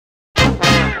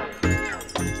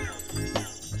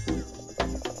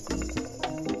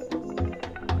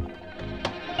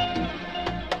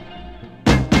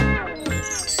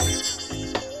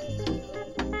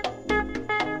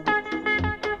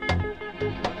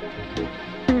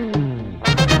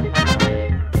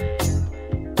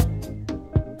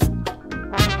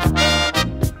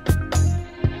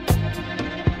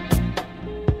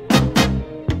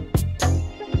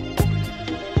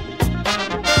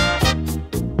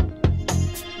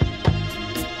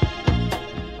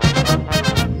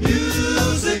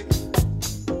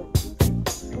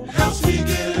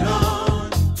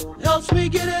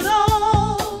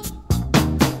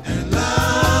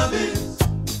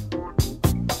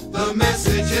The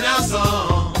message in our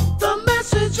song. The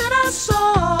message in our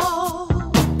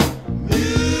song.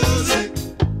 Music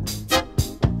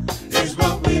is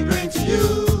what we bring to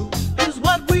you. Is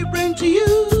what we bring to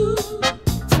you.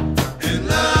 And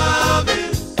love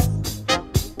is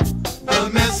the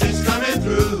message coming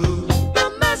through.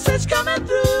 The message coming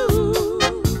through.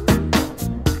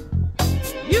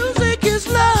 Music is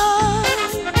love.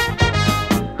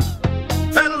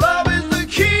 And love is the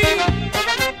key.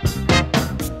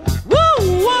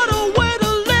 Woo, what a way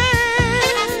to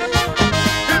live.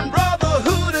 In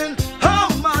brotherhood and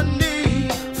harmony.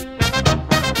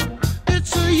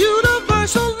 It's a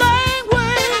universal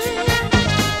language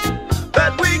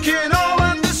That we can all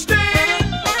understand.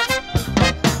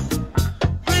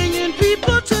 bringing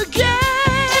people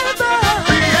together.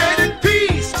 Creating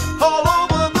peace all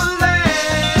over the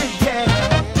land.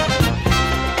 Yeah.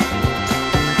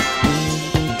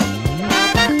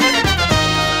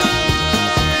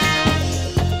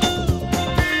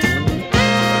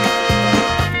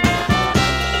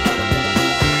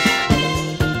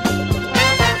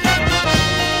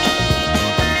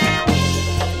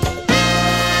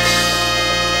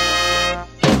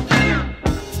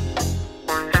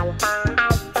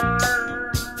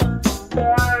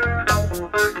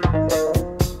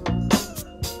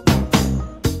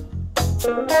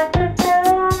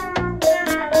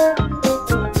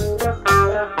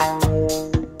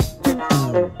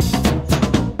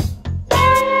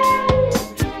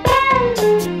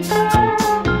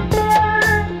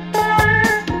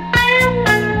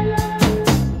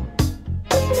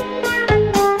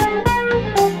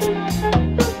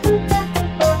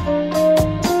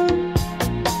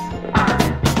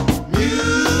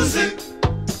 Music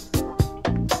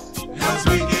helps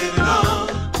me get it on.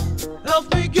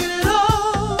 Help me get it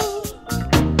on.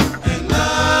 And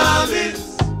love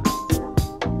is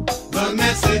the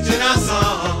message in our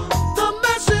song. The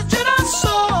message in our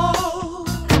song.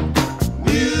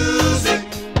 Music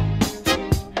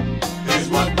is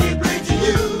what we bring to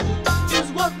you.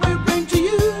 Is what we bring to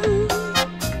you.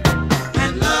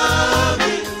 And love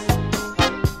is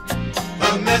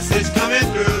the message coming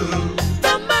through.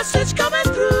 The message coming